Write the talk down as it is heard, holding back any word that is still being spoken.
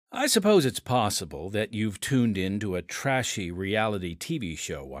I suppose it's possible that you've tuned into a trashy reality TV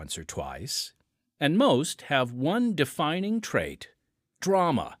show once or twice, and most have one defining trait: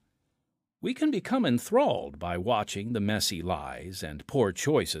 drama. We can become enthralled by watching the messy lies and poor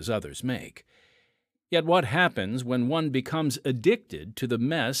choices others make. Yet what happens when one becomes addicted to the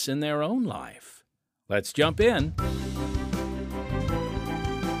mess in their own life? Let's jump in.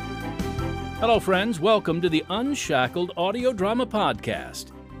 Hello, friends. Welcome to the Unshackled Audio Drama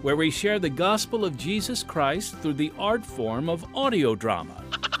Podcast, where we share the gospel of Jesus Christ through the art form of audio drama.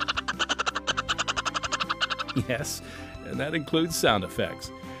 Yes, and that includes sound effects.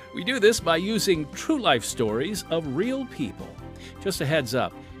 We do this by using true life stories of real people. Just a heads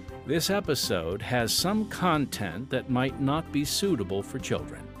up, this episode has some content that might not be suitable for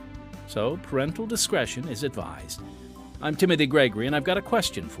children, so parental discretion is advised. I'm Timothy Gregory, and I've got a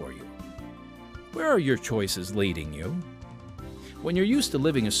question for you. Where are your choices leading you? When you're used to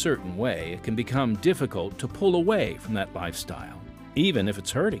living a certain way, it can become difficult to pull away from that lifestyle, even if it's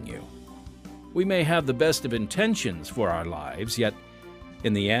hurting you. We may have the best of intentions for our lives, yet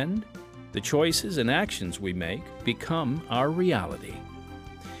in the end, the choices and actions we make become our reality.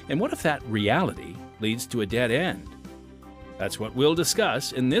 And what if that reality leads to a dead end? That's what we'll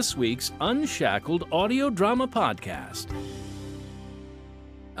discuss in this week's Unshackled Audio Drama Podcast.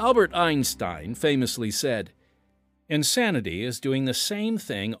 Albert Einstein famously said, "Insanity is doing the same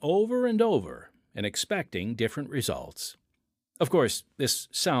thing over and over and expecting different results." Of course, this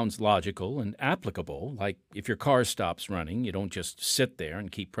sounds logical and applicable, like if your car stops running, you don't just sit there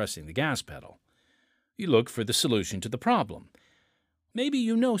and keep pressing the gas pedal. You look for the solution to the problem. Maybe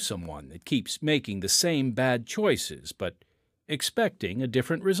you know someone that keeps making the same bad choices, but expecting a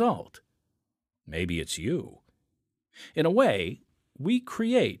different result. Maybe it's you. In a way, we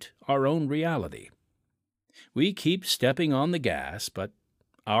create our own reality. We keep stepping on the gas, but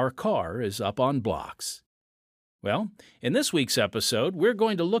our car is up on blocks. Well, in this week's episode, we're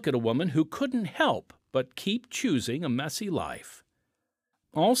going to look at a woman who couldn't help but keep choosing a messy life.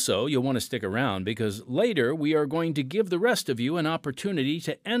 Also, you'll want to stick around because later we are going to give the rest of you an opportunity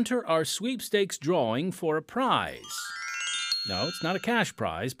to enter our sweepstakes drawing for a prize. No, it's not a cash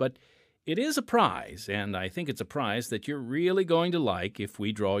prize, but it is a prize, and I think it's a prize that you're really going to like if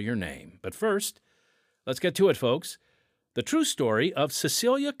we draw your name. But first, let's get to it, folks. The true story of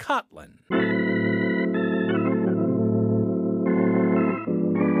Cecelia Cotlan.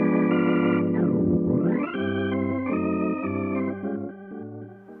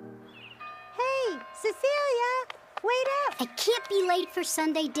 Hey, Cecelia, wait up. I can't be late for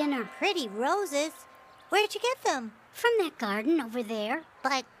Sunday dinner. Pretty roses. Where'd you get them? From that garden over there.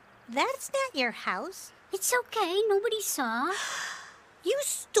 But that's not your house. It's okay, nobody saw. You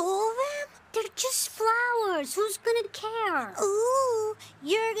stole them? They're just flowers. Who's gonna care? Ooh,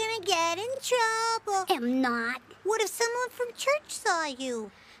 you're gonna get in trouble. I'm not. What if someone from church saw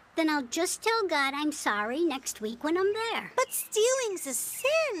you? Then I'll just tell God I'm sorry next week when I'm there. But stealing's a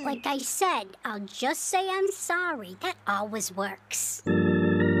sin. Like I said, I'll just say I'm sorry. That always works.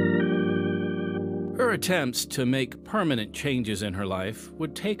 Her attempts to make permanent changes in her life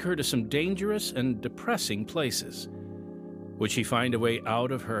would take her to some dangerous and depressing places. Would she find a way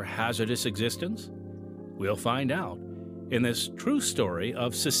out of her hazardous existence? We'll find out in this true story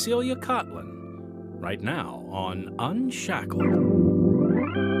of Cecelia Cotlan, right now on Unshackled.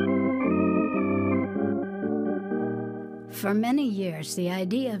 For many years, the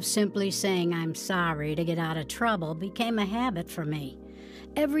idea of simply saying I'm sorry to get out of trouble became a habit for me.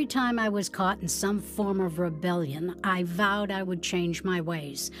 Every time I was caught in some form of rebellion, I vowed I would change my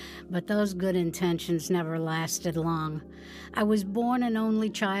ways, but those good intentions never lasted long. I was born an only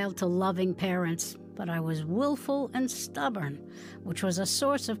child to loving parents, but I was willful and stubborn, which was a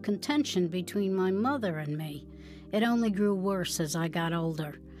source of contention between my mother and me. It only grew worse as I got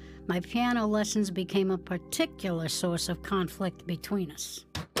older. My piano lessons became a particular source of conflict between us.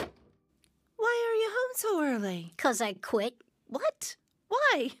 Why are you home so early? 'Cause I quit. What?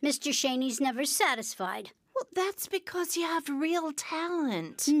 Why? Mr. Shaney's never satisfied. Well, that's because you have real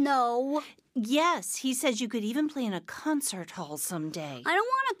talent. No, Yes, he says you could even play in a concert hall someday. I don't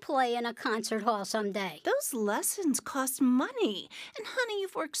want to play in a concert hall someday. Those lessons cost money. And honey,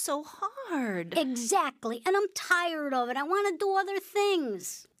 you've worked so hard. Exactly, and I'm tired of it. I want to do other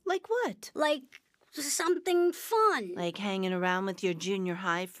things. Like what? Like something fun. Like hanging around with your junior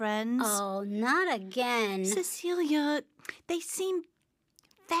high friends? Oh, not again. Cecelia, they seem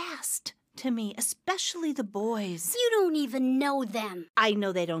fast to me, especially the boys. You don't even know them. I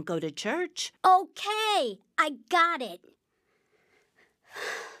know they don't go to church. Okay, I got it.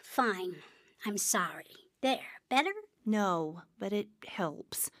 Fine, I'm sorry. There, better? No, but it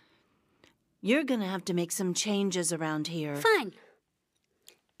helps. You're gonna have to make some changes around here. Fine.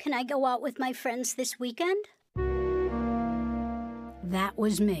 Can I go out with my friends this weekend? That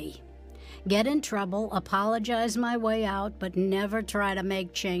was me. Get in trouble, apologize my way out, but never try to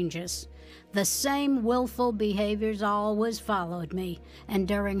make changes. The same willful behaviors always followed me, and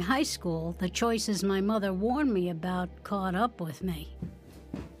during high school, the choices my mother warned me about caught up with me.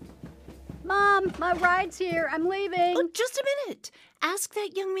 Mom, my ride's here. I'm leaving. Oh, just a minute. Ask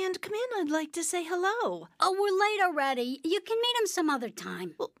that young man to come in. I'd like to say hello. Oh, we're late already. You can meet him some other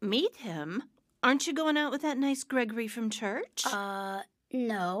time. Well, meet him? Aren't you going out with that nice Gregory from church?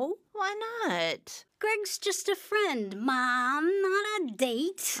 No. Why not? Greg's just a friend, Mom, not a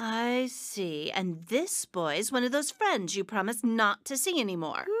date. I see. And this boy's one of those friends you promised not to see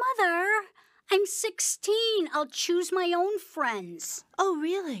anymore. Mother, I'm 16. I'll choose my own friends. Oh,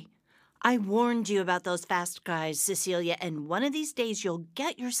 really? I warned you about those fast guys, Cecelia, and one of these days you'll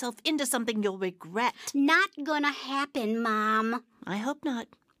get yourself into something you'll regret. Not gonna happen, Mom. I hope not.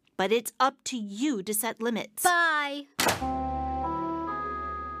 But it's up to you to set limits. Bye.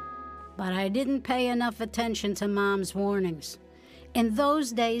 But I didn't pay enough attention to Mom's warnings. In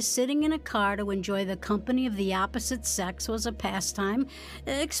those days, sitting in a car to enjoy the company of the opposite sex was a pastime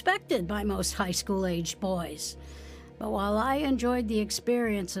expected by most high school-aged boys. But while I enjoyed the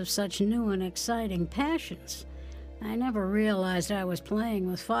experience of such new and exciting passions, I never realized I was playing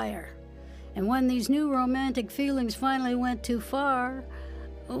with fire. And when these new romantic feelings finally went too far,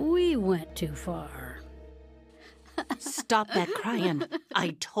 we went too far. Stop that crying.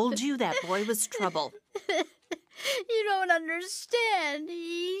 I told you that boy was trouble. You don't understand.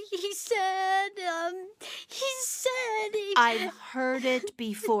 He said. I've heard it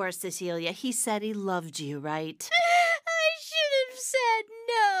before, Cecelia. He said he loved you, right? I should have said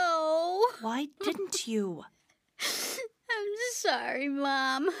no. Why didn't you? I'm sorry,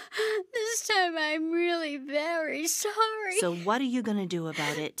 Mom. This time I'm really very sorry. So what are you going to do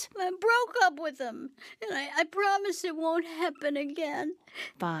about it? I broke up with him, and I promise it won't happen again.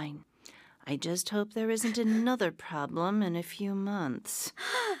 Fine. I just hope there isn't another problem in a few months.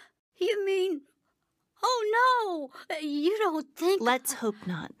 You mean... Oh, no! You don't think... Let's hope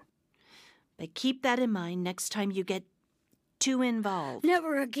not. But keep that in mind next time you get too involved.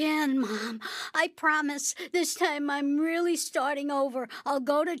 Never again, Mom. I promise. This time I'm really starting over. I'll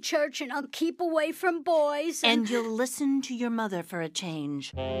go to church and I'll keep away from boys. And you'll listen to your mother for a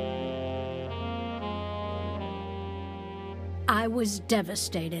change. I was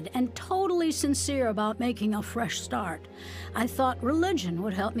devastated and totally sincere about making a fresh start. I thought religion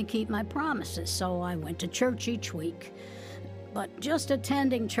would help me keep my promises, so I went to church each week. But just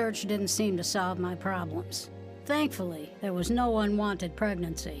attending church didn't seem to solve my problems. Thankfully, there was no unwanted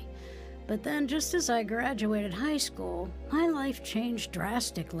pregnancy. But then, just as I graduated high school, my life changed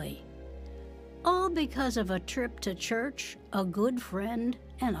drastically. All because of a trip to church, a good friend,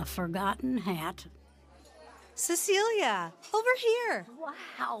 and a forgotten hat. Cecelia, over here.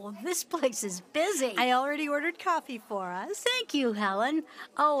 Wow, this place is busy. I already ordered coffee for us. Thank you, Helen.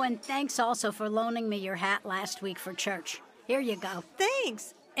 Oh, and thanks also for loaning me your hat last week for church. Here you go.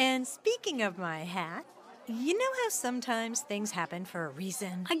 Thanks. And speaking of my hat, you know how sometimes things happen for a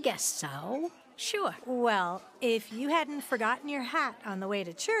reason? I guess so. Sure. Well, if you hadn't forgotten your hat on the way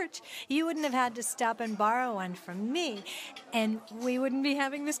to church, you wouldn't have had to stop and borrow one from me, and we wouldn't be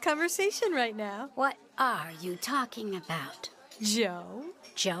having this conversation right now. What are you talking about? Joe?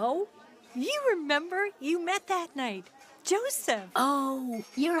 Joe? You remember? You met that night. Joseph. Oh,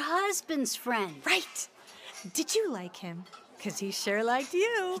 your husband's friend. Right. Did you like him? 'Cause he sure liked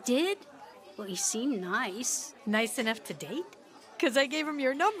you. He did? Well, he seemed nice. Nice enough to date? 'Cause I gave him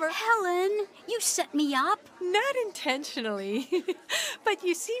your number. Helen, you set me up. Not intentionally. But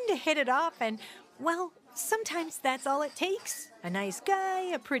you seem to hit it off, and, well, sometimes that's all it takes. A nice guy,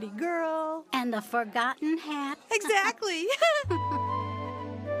 a pretty girl. And a forgotten hat. Exactly.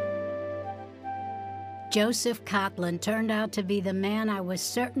 Joseph Cotlan turned out to be the man I was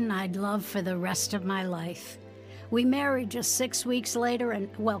certain I'd love for the rest of my life. We married just 6 weeks later and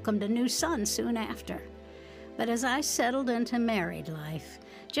welcomed a new son soon after. But as I settled into married life,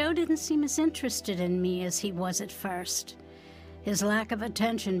 Joe didn't seem as interested in me as he was at first. His lack of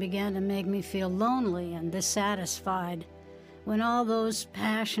attention began to make me feel lonely and dissatisfied. When all those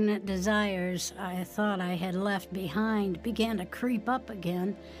passionate desires I thought I had left behind began to creep up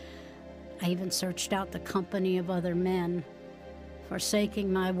again, I even searched out the company of other men,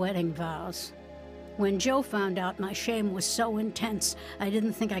 forsaking my wedding vows. When Joe found out, my shame was so intense I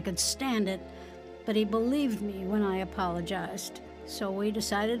didn't think I could stand it, but he believed me when I apologized, so we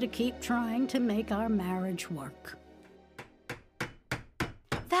decided to keep trying to make our marriage work.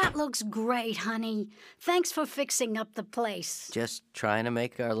 That looks great, honey. Thanks for fixing up the place. Just trying to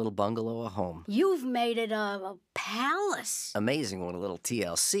make our little bungalow a home. You've made it a palace. Amazing what a little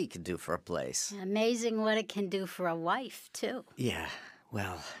TLC can do for a place. Amazing what it can do for a wife, too. Yeah,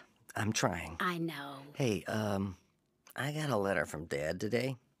 well, I'm trying. I know. Hey, I got a letter from Dad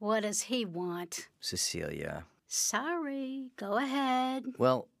today. What does he want? Cecelia. Sorry. Go ahead.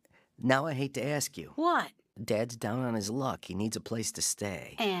 Well, now I hate to ask you. What? Dad's down on his luck. He needs a place to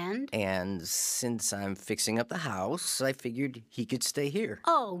stay. And? And since I'm fixing up the house, I figured he could stay here.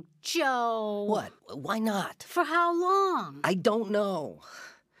 Oh, Joe. What? Why not? For how long? I don't know.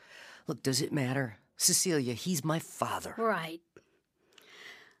 Look, does it matter? Cecelia, he's my father. Right.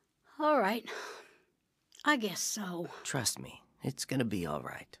 All right. I guess so. Trust me, it's gonna be all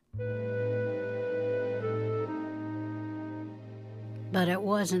right. But it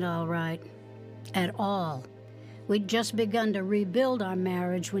wasn't all right. At all. We'd just begun to rebuild our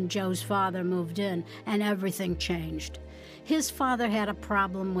marriage when Joe's father moved in, and everything changed. His father had a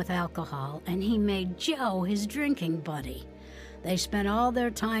problem with alcohol, and he made Joe his drinking buddy. They spent all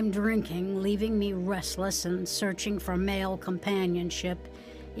their time drinking, leaving me restless and searching for male companionship,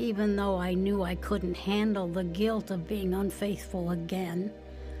 even though I knew I couldn't handle the guilt of being unfaithful again.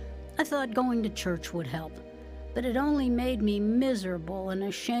 I thought going to church would help, but it only made me miserable and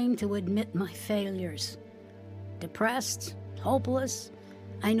ashamed to admit my failures. Depressed, hopeless,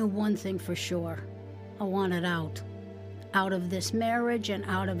 I knew one thing for sure. I wanted out. Out of this marriage and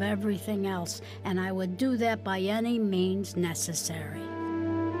out of everything else, and I would do that by any means necessary.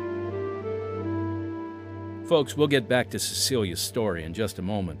 Folks, we'll get back to Cecilia's story in just a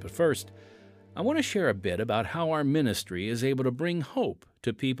moment, but first, I want to share a bit about how our ministry is able to bring hope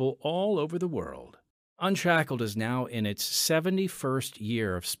to people all over the world. Unshackled is now in its 71st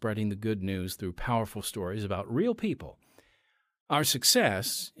year of spreading the good news through powerful stories about real people. Our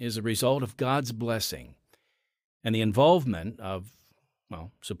success is a result of God's blessing and the involvement of,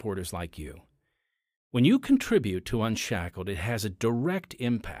 supporters like you. When you contribute to Unshackled, it has a direct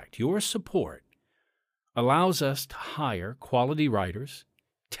impact. Your support allows us to hire quality writers,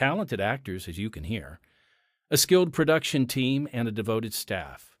 talented actors, as you can hear, a skilled production team, and a devoted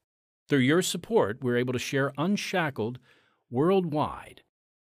staff. Through your support, we're able to share Unshackled worldwide.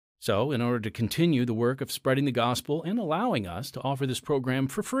 So, in order to continue the work of spreading the gospel and allowing us to offer this program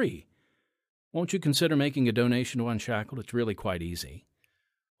for free, won't you consider making a donation to Unshackled? It's really quite easy.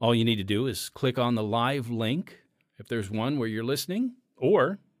 All you need to do is click on the live link, if there's one where you're listening,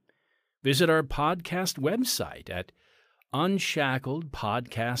 or visit our podcast website at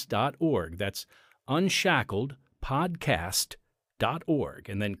unshackledpodcast.org. That's unshackledpodcast.org,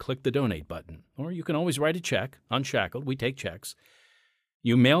 and then click the donate button. Or you can always write a check, Unshackled. We take checks.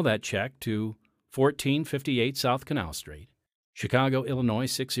 You mail that check to 1458 South Canal Street, Chicago, Illinois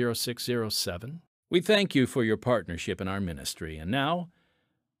 60607. We thank you for your partnership in our ministry. And now,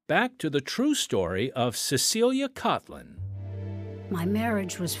 back to the true story of Cecelia Cotlan. My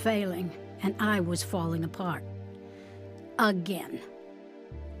marriage was failing, and I was falling apart. Again.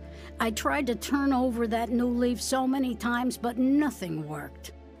 I tried to turn over that new leaf so many times, but nothing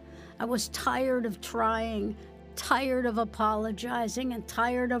worked. I was tired of trying, tired of apologizing, and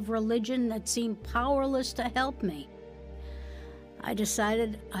tired of religion that seemed powerless to help me. I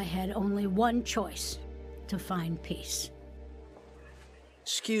decided I had only one choice: to find peace.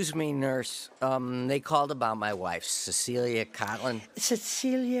 Excuse me, nurse. They called about my wife, Cecelia Cotlan.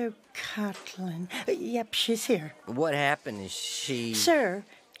 Cecelia Cotlan. Yep, she's here. What happened? Is she... Sir,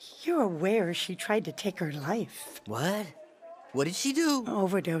 you're aware she tried to take her life. What? What did she do?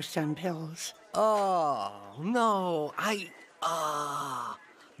 Overdosed on pills. Oh, no.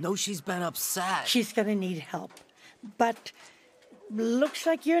 No, she's been upset. She's gonna need help. But looks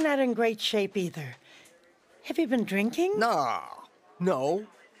like you're not in great shape either. Have you been drinking? No.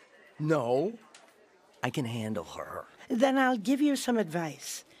 I can handle her. Then I'll give you some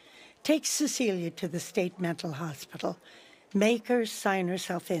advice. Take Cecelia to the state mental hospital. Make her sign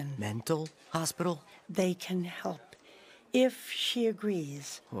herself in. Mental hospital? They can help, if she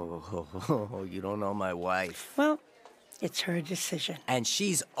agrees. Oh, you don't know my wife. Well, it's her decision. And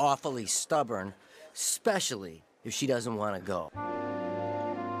she's awfully stubborn, especially if she doesn't want to go.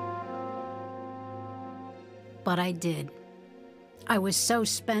 But I did. I was so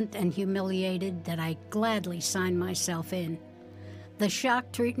spent and humiliated that I gladly signed myself in. The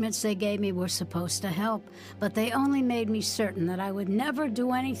shock treatments they gave me were supposed to help, but they only made me certain that I would never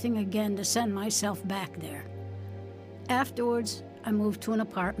do anything again to send myself back there. Afterwards, I moved to an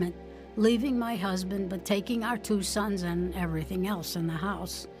apartment, leaving my husband but taking our 2 sons and everything else in the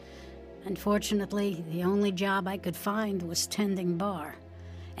house. Unfortunately, the only job I could find was tending bar.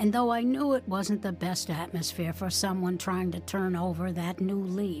 And though I knew it wasn't the best atmosphere for someone trying to turn over that new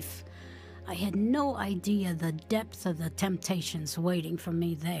leaf, I had no idea the depth of the temptations waiting for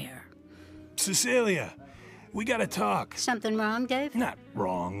me there. Cecelia, we gotta talk. Something wrong, Dave? Not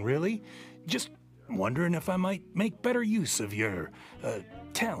wrong, really. Just wondering if I might make better use of your,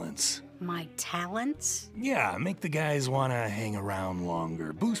 talents. My talents? Yeah, make the guys want to hang around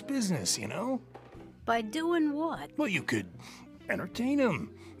longer. Boost business, you know? By doing what? Well, you could entertain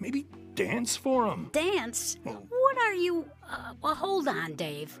them. Maybe dance for them. Dance? What are you... well, hold on,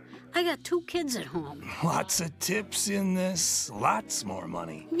 Dave. I got 2 kids at home. Lots of tips in this. Lots more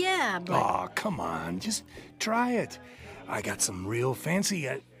money. Yeah, but... Aw, come on. Just try it. I got some real fancy,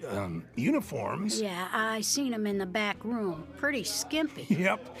 uniforms. Yeah, I seen them in the back room. Pretty skimpy.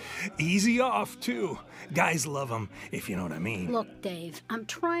 Yep. Easy off, too. Guys love them, if you know what I mean. Look, Dave, I'm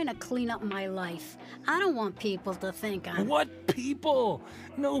trying to clean up my life. I don't want people to think I'm... What people?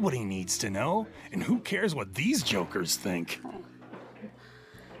 Nobody needs to know. And who cares what these jokers think?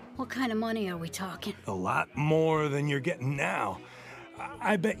 What kind of money are we talking? A lot more than you're getting now.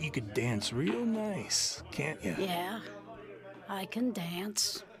 I bet you could dance real nice, can't you? Yeah, I can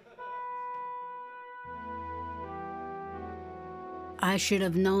dance. I should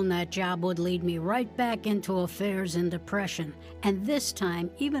have known that job would lead me right back into affairs and depression, and this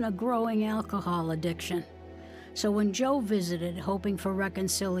time, even a growing alcohol addiction. So when Joe visited, hoping for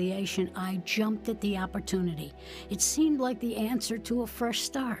reconciliation, I jumped at the opportunity. It seemed like the answer to a fresh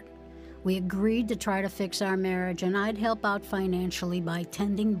start. We agreed to try to fix our marriage, and I'd help out financially by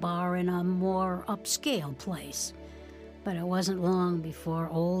tending bar in a more upscale place. But it wasn't long before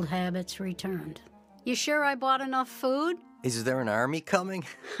old habits returned. You sure I bought enough food? Is there an army coming?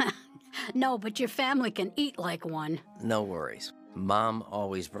 No, but your family can eat like one. No worries. Mom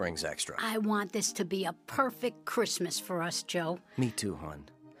always brings extra. I want this to be a perfect Christmas for us, Joe. Me too, hon.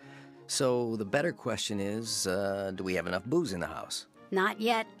 So the better question is, do we have enough booze in the house? Not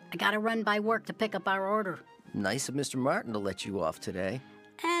yet. I gotta run by work to pick up our order. Nice of Mr. Martin to let you off today.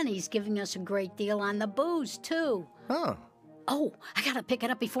 And he's giving us a great deal on the booze, too. Huh. Oh, I gotta pick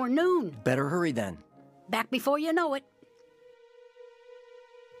it up before noon. Better hurry then. Back before you know it.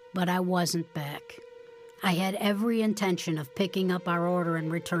 But I wasn't back. I had every intention of picking up our order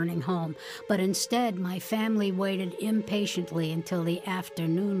and returning home, but instead my family waited impatiently until the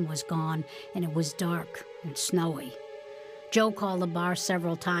afternoon was gone and it was dark and snowy. Joe called the bar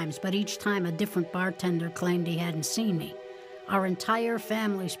several times, but each time a different bartender claimed he hadn't seen me. Our entire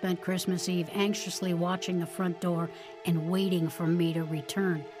family spent Christmas Eve anxiously watching the front door and waiting for me to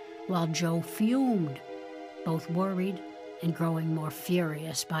return, while Joe fumed, both worried and growing more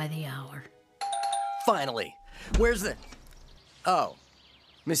furious by the hour. Finally. Where's the... Oh,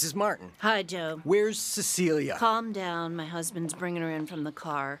 Mrs. Martin. Hi, Joe. Where's Cecelia? Calm down. My husband's bringing her in from the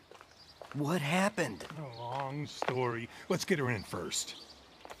car. What happened? A long story. Let's get her in first.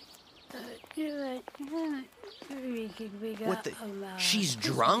 What the... She's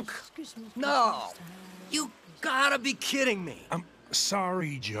drunk? No! You gotta be kidding me. I'm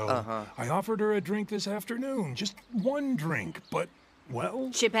sorry, Joe. I offered her a drink this afternoon. Just one drink, but,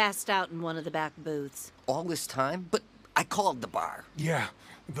 well... She passed out in one of the back booths. All this time? But I called the bar. Yeah,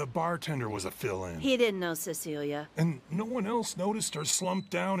 the bartender was a fill-in. He didn't know Cecelia. And no one else noticed her slumped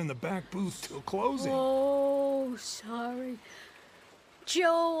down in the back booth till closing. Oh, sorry.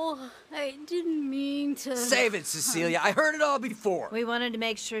 Joel, I didn't mean to... Save it, Cecelia. I heard it all before. We wanted to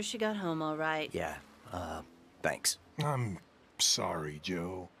make sure she got home all right. Yeah, thanks. I'm sorry,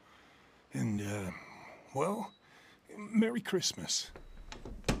 Joe. And, well, Merry Christmas.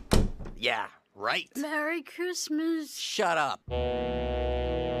 Yeah, right. Merry Christmas. Shut up.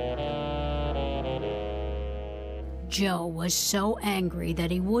 Joe was so angry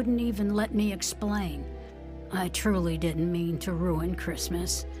that he wouldn't even let me explain. I truly didn't mean to ruin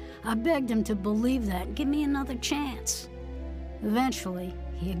Christmas. I begged him to believe that and give me another chance. Eventually,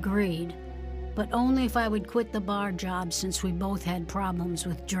 he agreed, but only if I would quit the bar job since we both had problems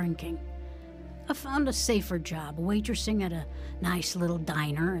with drinking. I found a safer job, waitressing at a nice little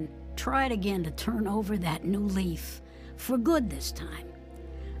diner, and tried again to turn over that new leaf, for good this time.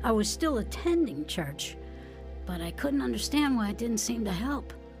 I was still attending church, but I couldn't understand why it didn't seem to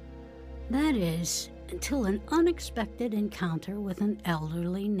help. That is, until an unexpected encounter with an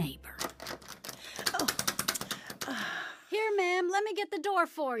elderly neighbor. Here, ma'am, let me get the door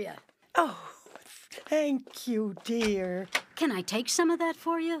for you. Oh, thank you, dear. Can I take some of that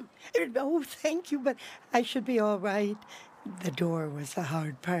for you? Oh, thank you, but I should be all right. The door was the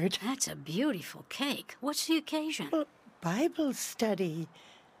hard part. That's a beautiful cake. What's the occasion? Well, Bible study.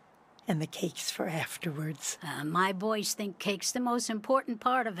 and the cake's for afterwards. My boys think cake's the most important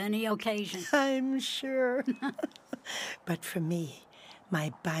part of any occasion. I'm sure. But for me,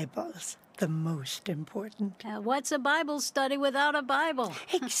 my Bible's the most important. What's a Bible study without a Bible?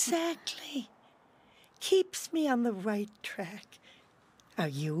 Exactly. Keeps me on the right track. Are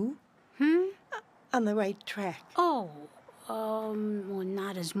you? On the right track. Oh, well,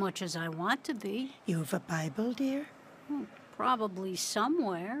 not as much as I want to be. You have a Bible, dear? Probably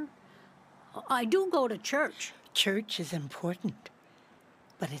somewhere. I do go to church. Church is important,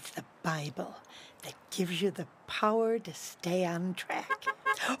 but it's the Bible that gives you the power to stay on track.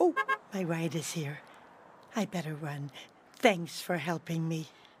 Oh, my ride is here. I better run. Thanks for helping me.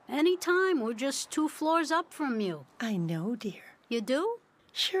 Anytime, we're just 2 floors up from you. I know, dear. You do?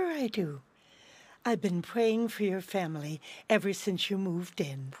 Sure I do. I've been praying for your family ever since you moved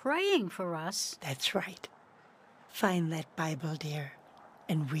in. Praying for us? That's right. Find that Bible, dear,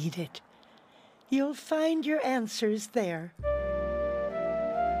 and read it. You'll find your answers there.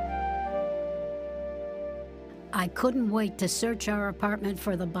 I couldn't wait to search our apartment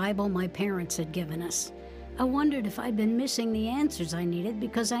for the Bible my parents had given us. I wondered if I'd been missing the answers I needed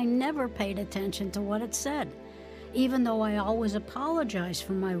because I never paid attention to what it said. Even though I always apologized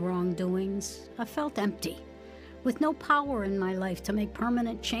for my wrongdoings, I felt empty, with no power in my life to make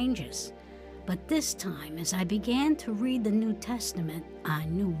permanent changes. But this time, as I began to read the New Testament, I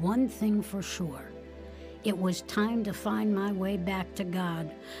knew one thing for sure. It was time to find my way back to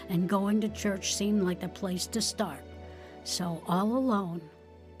God, and going to church seemed like the place to start. So all alone,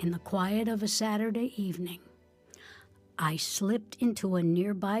 in the quiet of a Saturday evening, I slipped into a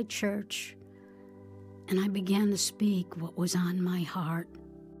nearby church, and I began to speak what was on my heart.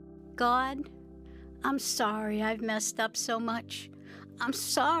 God, I'm sorry I've messed up so much. I'm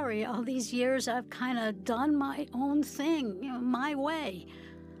sorry all these years I've kind of done my own thing, my way.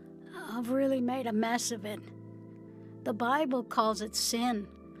 I've really made a mess of it. The Bible calls it sin.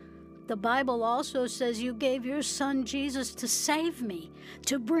 The Bible also says you gave your son Jesus to save me,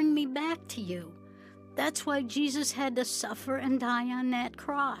 to bring me back to you. That's why Jesus had to suffer and die on that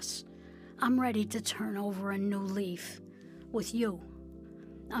cross. I'm ready to turn over a new leaf with you.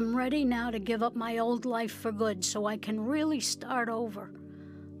 I'm ready now to give up my old life for good so I can really start over.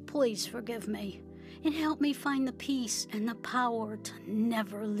 Please forgive me and help me find the peace and the power to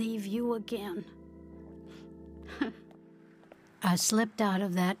never leave you again. I slipped out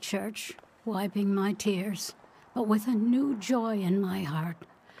of that church, wiping my tears, but with a new joy in my heart.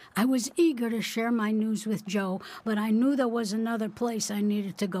 I was eager to share my news with Joe, but I knew there was another place I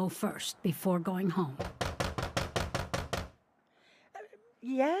needed to go first before going home.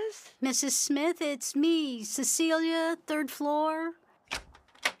 Yes? Mrs. Smith, it's me, Cecelia, 3rd floor.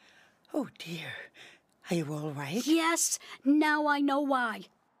 Oh, dear. Are you all right? Yes, now I know why.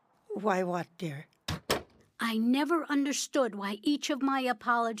 Why what, dear? I never understood why each of my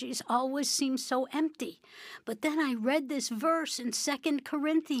apologies always seemed so empty. But then I read this verse in 2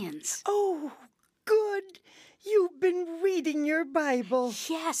 Corinthians. Oh, good. You've been reading your Bible.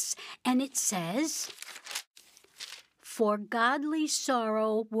 Yes, and it says, "For godly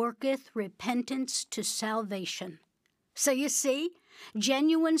sorrow worketh repentance to salvation." So you see,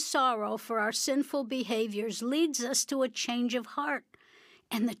 genuine sorrow for our sinful behaviors leads us to a change of heart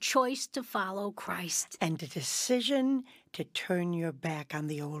and the choice to follow Christ. And a decision to turn your back on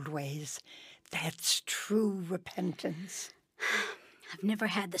the old ways. That's true repentance. I've never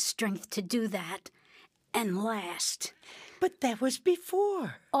had the strength to do that and last. But that was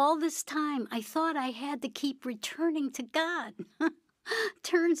before. All this time, I thought I had to keep returning to God.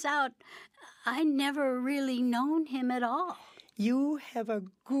 Turns out, I never really known him at all. You have a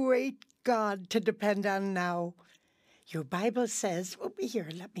great God to depend on now. Your Bible says, here,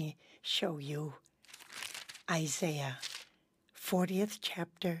 let me show you. Isaiah, 40th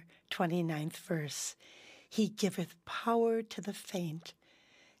chapter, 29th verse. He giveth power to the faint,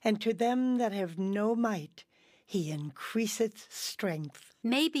 and to them that have no might, he increaseth strength.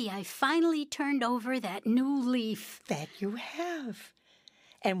 Maybe I finally turned over that new leaf. That you have.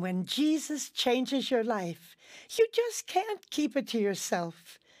 And when Jesus changes your life, you just can't keep it to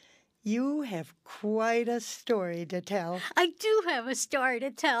yourself. You have quite a story to tell. I do have a story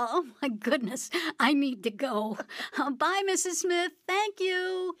to tell. Oh, my goodness. I need to go. Bye, Mrs. Smith. Thank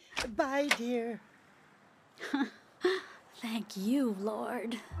you. Bye, dear. Thank you,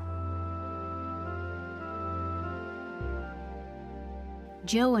 Lord.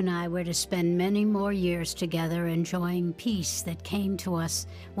 Joe and I were to spend many more years together enjoying peace that came to us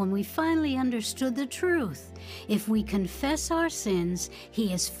when we finally understood the truth. If we confess our sins,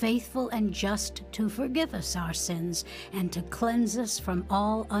 He is faithful and just to forgive us our sins and to cleanse us from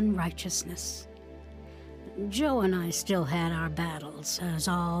all unrighteousness. Joe and I still had our battles, as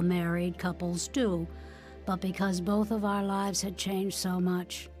all married couples do, but because both of our lives had changed so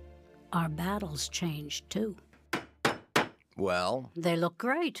much, our battles changed too. Well, They look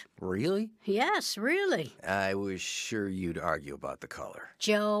great. really? Yes, really. I was sure you'd argue about the color.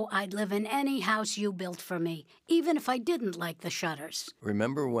 Joe, I'd live in any house you built for me, even if I didn't like the shutters.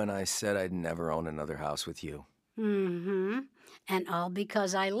 Remember when I said I'd never own another house with you? Mm-hmm. And all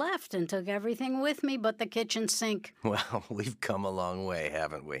because I left and took everything with me but the kitchen sink. Well, we've come a long way,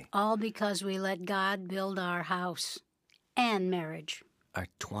 haven't we? All because we let God build our house. And marriage. Our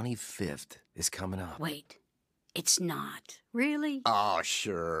 25th is coming up. Wait, it's not. Really? Oh,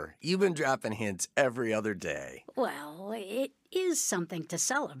 sure. You've been dropping hints every other day. Well, it is something to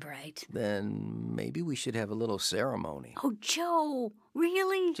celebrate. Then maybe we should have a little ceremony. Oh, Joe,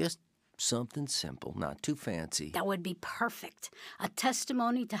 really? Just something simple, not too fancy. That would be perfect. A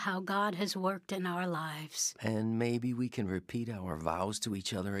testimony to how God has worked in our lives. And maybe we can repeat our vows to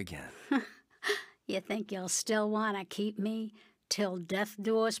each other again. You think you'll still want to keep me till death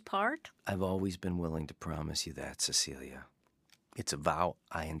do us part? I've always been willing to promise you that, Cecelia. It's a vow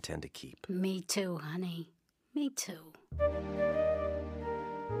I intend to keep. Me too, honey. Me too.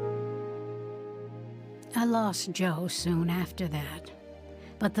 I lost Joe soon after that.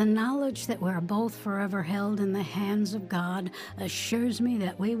 But the knowledge that we're both forever held in the hands of God assures me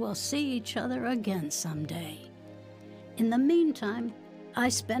that we will see each other again someday. In the meantime, I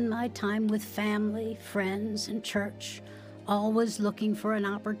spend my time with family, friends, and church, always looking for an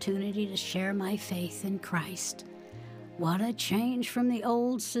opportunity to share my faith in Christ. What a change from the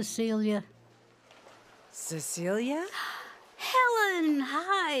old Cecelia. Cecelia? Helen,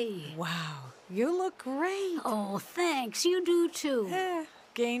 hi. Wow, you look great. Oh, thanks. You do too.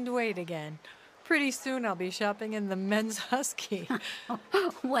 Gained weight again. Pretty soon I'll be shopping in the men's husky.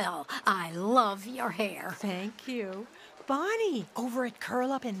 Well, I love your hair. Thank you. Bonnie, over at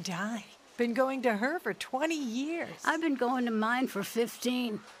Curl Up and Dye. Been going to her for 20 years. I've been going to mine for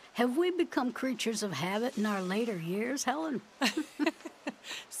 15. Have we become creatures of habit in our later years, Helen?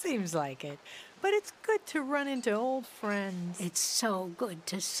 Seems like it. But it's good to run into old friends. It's so good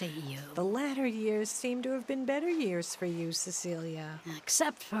to see you. The latter years seem to have been better years for you, Cecelia.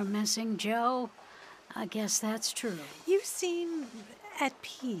 Except for missing Joe. I guess that's true. You seem at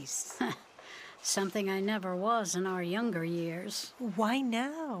peace. Something I never was in our younger years. Why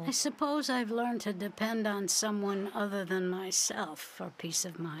now? I suppose I've learned to depend on someone other than myself for peace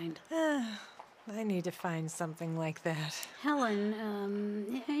of mind. I need to find something like that.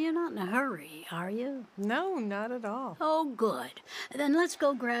 Helen, you're not in a hurry, are you? No, not at all. Oh, good. Then let's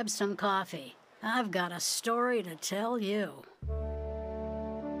go grab some coffee. I've got a story to tell you.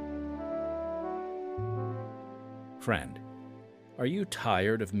 Friend, are you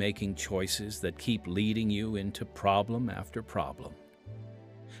tired of making choices that keep leading you into problem after problem?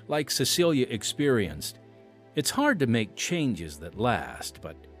 Like Cecelia experienced, it's hard to make changes that last,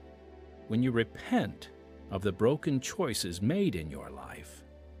 but when you repent of the broken choices made in your life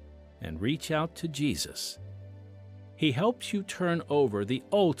and reach out to Jesus, He helps you turn over the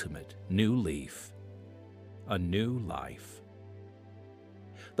ultimate new leaf, a new life.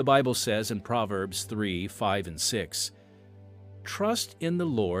 The Bible says in Proverbs 3, 5, and 6, "Trust in the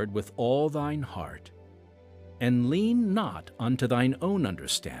Lord with all thine heart, and lean not unto thine own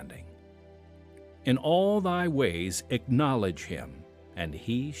understanding. In all thy ways acknowledge Him, and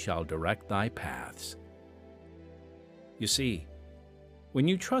He shall direct thy paths." You see, when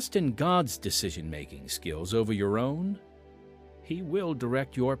you trust in God's decision-making skills over your own, He will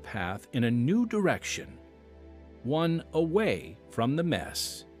direct your path in a new direction, one away from the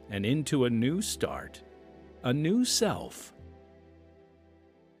mess and into a new start, a new self.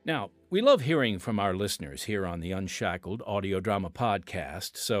 Now, we love hearing from our listeners here on the Unshackled Audio Drama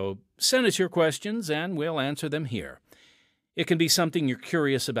Podcast, so send us your questions and we'll answer them here. It can be something you're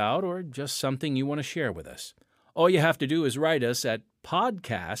curious about or just something you want to share with us. All you have to do is write us at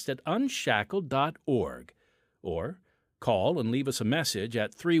podcast@unshackled.org or call and leave us a message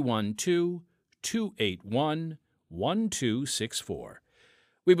at 312-281-1264.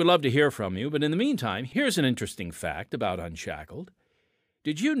 We would love to hear from you, but in the meantime, here's an interesting fact about Unshackled.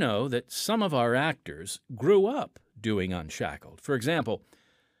 Did you know that some of our actors grew up doing Unshackled? For example,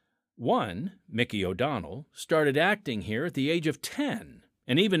 one, Mickey O'Donnell, started acting here at the age of 10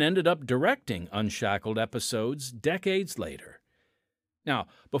 and even ended up directing Unshackled episodes decades later. Now,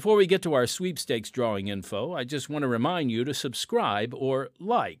 before we get to our sweepstakes drawing info, I just want to remind you to subscribe or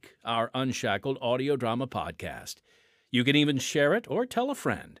like our Unshackled audio drama podcast. You can even share it or tell a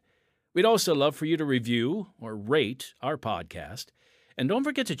friend. We'd also love for you to review or rate our podcast. And don't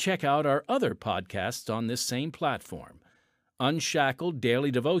forget to check out our other podcasts on this same platform, Unshackled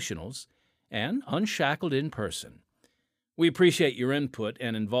Daily Devotionals and Unshackled in Person. We appreciate your input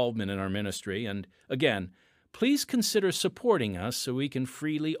and involvement in our ministry, and again, please consider supporting us so we can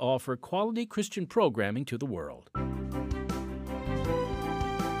freely offer quality Christian programming to the world.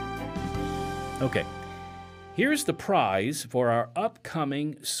 Okay, here's the prize for our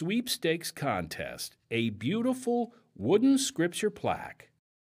upcoming sweepstakes contest, a beautiful wooden scripture plaque.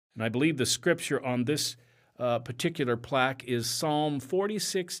 And I believe the scripture on this particular plaque is Psalm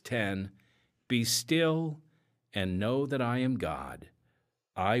 46:10, "Be still and know that I am God.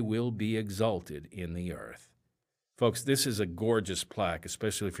 I will be exalted in the earth." Folks, this is a gorgeous plaque,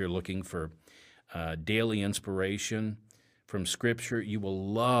 especially if you're looking for daily inspiration from Scripture. You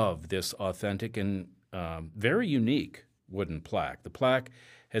will love this authentic and very unique wooden plaque. The plaque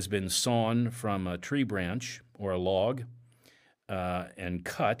has been sawn from a tree branch or a log and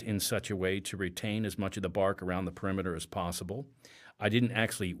cut in such a way to retain as much of the bark around the perimeter as possible. I didn't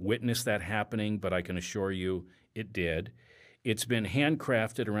actually witness that happening, but I can assure you it did. It's been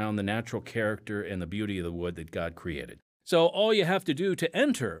handcrafted around the natural character and the beauty of the wood that God created. So all you have to do to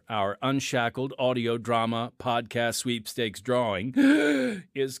enter our Unshackled audio drama podcast sweepstakes drawing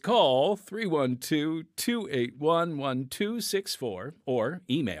is call 312-281-1264 or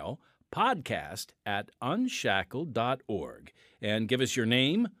email podcast@unshackled.org and give us your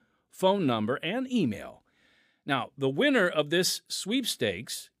name, phone number, and email. Now, the winner of this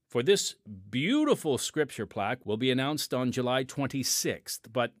sweepstakes for this beautiful scripture plaque will be announced on July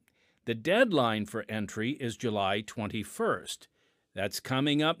 26th, but the deadline for entry is July 21st. That's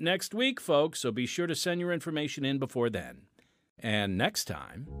coming up next week, folks, so be sure to send your information in before then. And next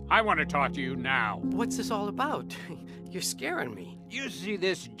time... I want to talk to you now. What's this all about? You're scaring me. You see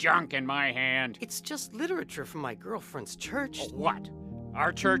this junk in my hand? It's just literature from my girlfriend's church. What?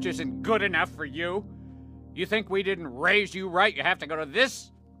 Our church isn't good enough for you? You think we didn't raise you right? You have to go to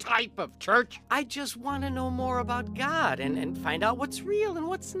this type of church? I just want to know more about God and find out what's real and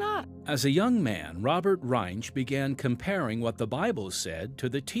what's not. As a young man, Robert Reinsch began comparing what the Bible said to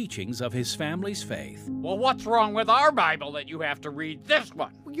the teachings of his family's faith. Well, what's wrong with our Bible that you have to read this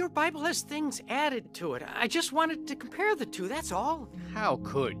one? Well, your Bible has things added to it. I just wanted to compare the two, that's all. How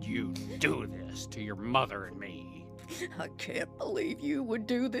could you do this to your mother and me? I can't believe you would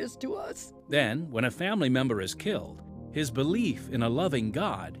do this to us. Then, when a family member is killed, his belief in a loving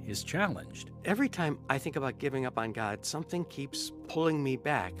God is challenged. Every time I think about giving up on God, something keeps pulling me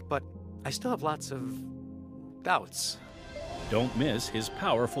back, but I still have lots of doubts. Don't miss his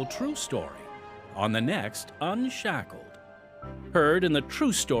powerful true story on the next Unshackled. Heard in the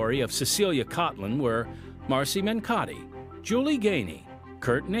true story of Cecelia Cotlan were Marcy Mencotti, Julie Gainey,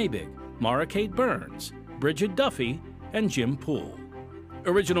 Kurt Nabig, Mara Kate Burns, Bridget Duffy, and Jim Poole.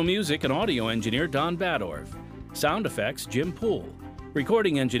 Original music and audio engineer Don Badorf. Sound effects Jim Poole.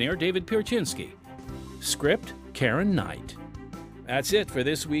 Recording engineer David Pierczynski. Script Karen Knight. That's it for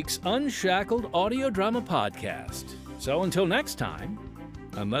this week's Unshackled audio drama podcast. So until next time,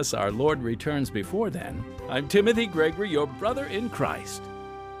 unless our Lord returns before then, I'm Timothy Gregory, your brother in Christ.